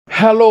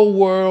Hello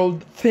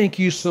world, thank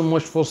you so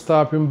much for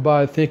stopping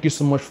by. Thank you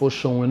so much for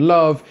showing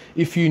love.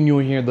 If you're new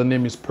here, the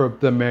name is Perk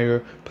the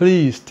Mayor.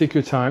 Please take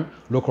your time,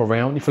 look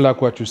around. If you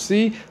like what you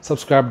see,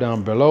 subscribe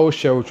down below,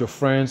 share with your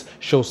friends,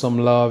 show some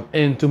love.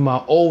 And to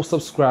my old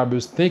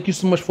subscribers, thank you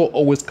so much for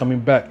always coming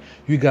back.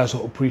 You guys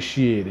are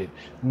appreciated.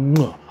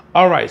 Mwah.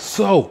 All right,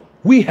 so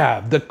we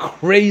have the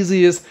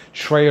craziest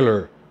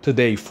trailer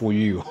today for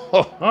you.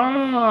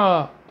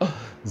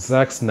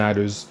 Zack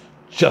Snyder's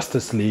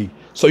Justice League.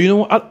 So you know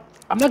what?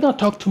 I'm not gonna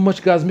talk too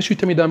much, guys. Make sure you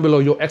tell me down below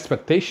your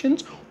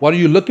expectations. What are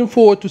you looking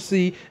forward to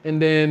see?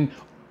 And then,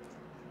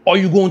 are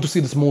you going to see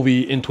this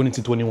movie in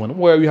 2021?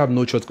 Well, you have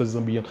no choice because it's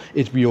gonna be on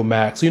HBO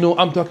Max. So, you know,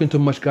 I'm talking too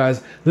much,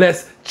 guys.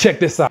 Let's check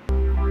this out.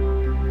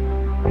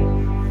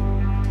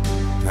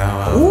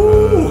 Now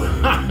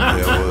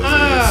there was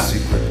a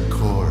secret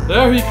chord.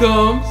 There he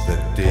comes.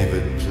 That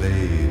David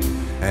played,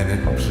 and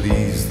it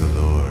pleased the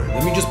Lord.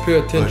 Let me just pay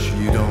attention.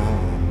 But you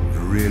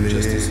don't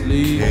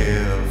really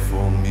care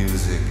for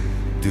music,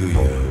 do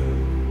you?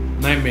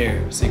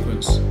 Nightmare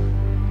sequence.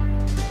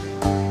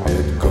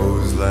 It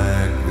goes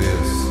like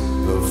this: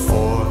 the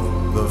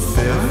fourth, the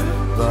fifth,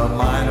 the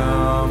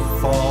minor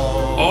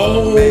fall,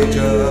 the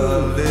major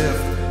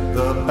lift,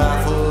 the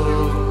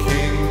baffled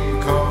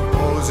king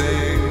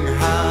composing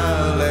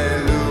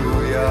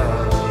hallelujah.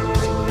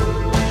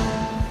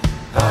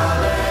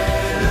 Hallelujah.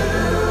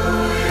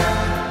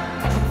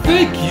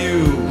 Thank you.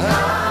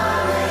 Hallelujah.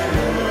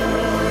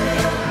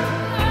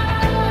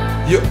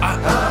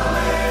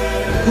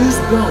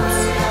 Goosebumps.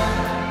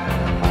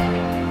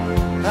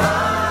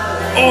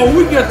 Oh,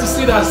 we get to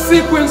see that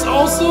sequence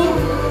also.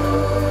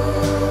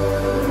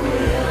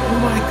 Oh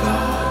my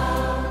God.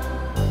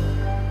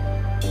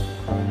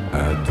 I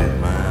did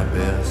my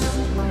best.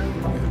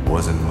 It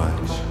wasn't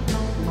much.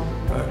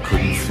 I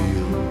couldn't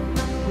feel,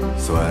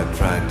 so I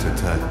tried to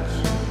touch.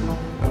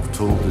 I've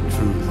told the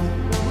truth.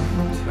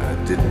 I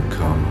didn't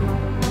come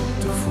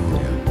to fool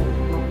you.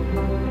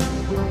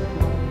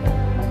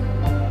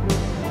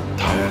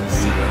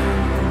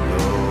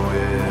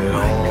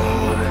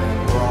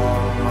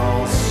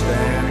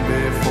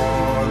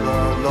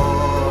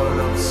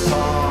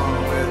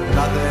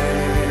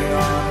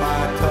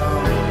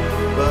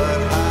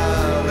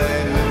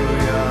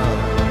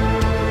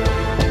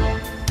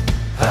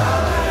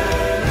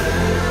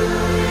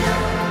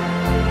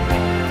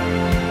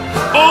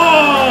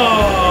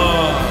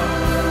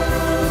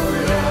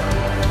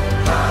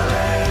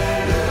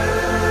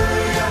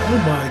 Oh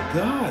my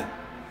God.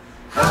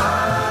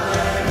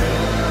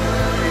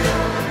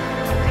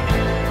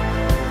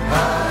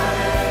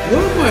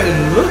 What am I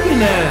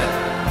looking at?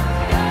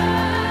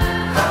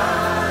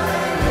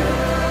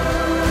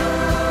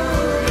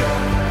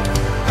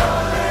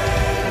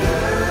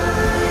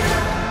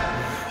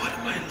 What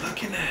am I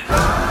looking at?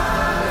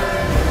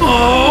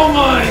 Oh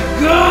my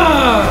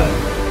God.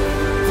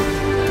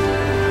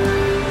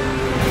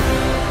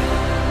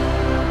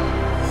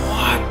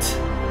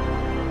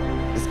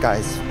 This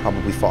guy's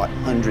probably fought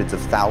hundreds of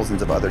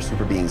thousands of other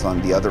super beings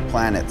on the other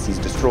planets he's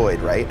destroyed,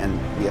 right? And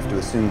we have to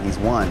assume he's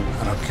won.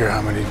 I don't care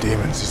how many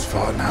demons he's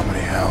fought and how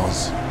many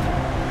hells.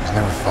 He's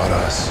never fought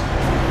us.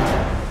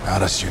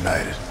 Not us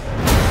united.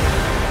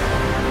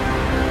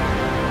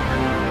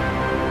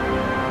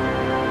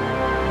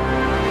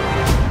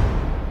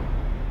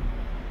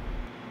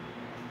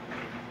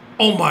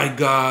 Oh my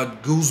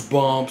God,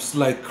 goosebumps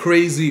like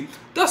crazy.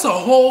 That's a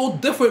whole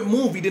different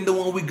movie than the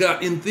one we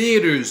got in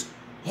theaters.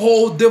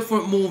 Whole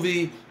different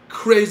movie,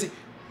 crazy.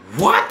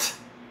 What?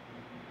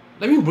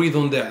 Let me breathe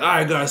on that. All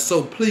right, guys,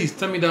 so please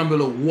tell me down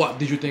below what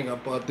did you think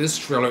about this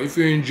trailer. If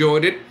you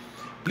enjoyed it,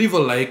 leave a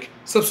like,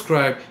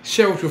 subscribe,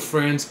 share with your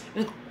friends,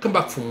 and come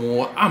back for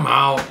more. I'm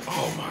out.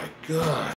 Oh my God.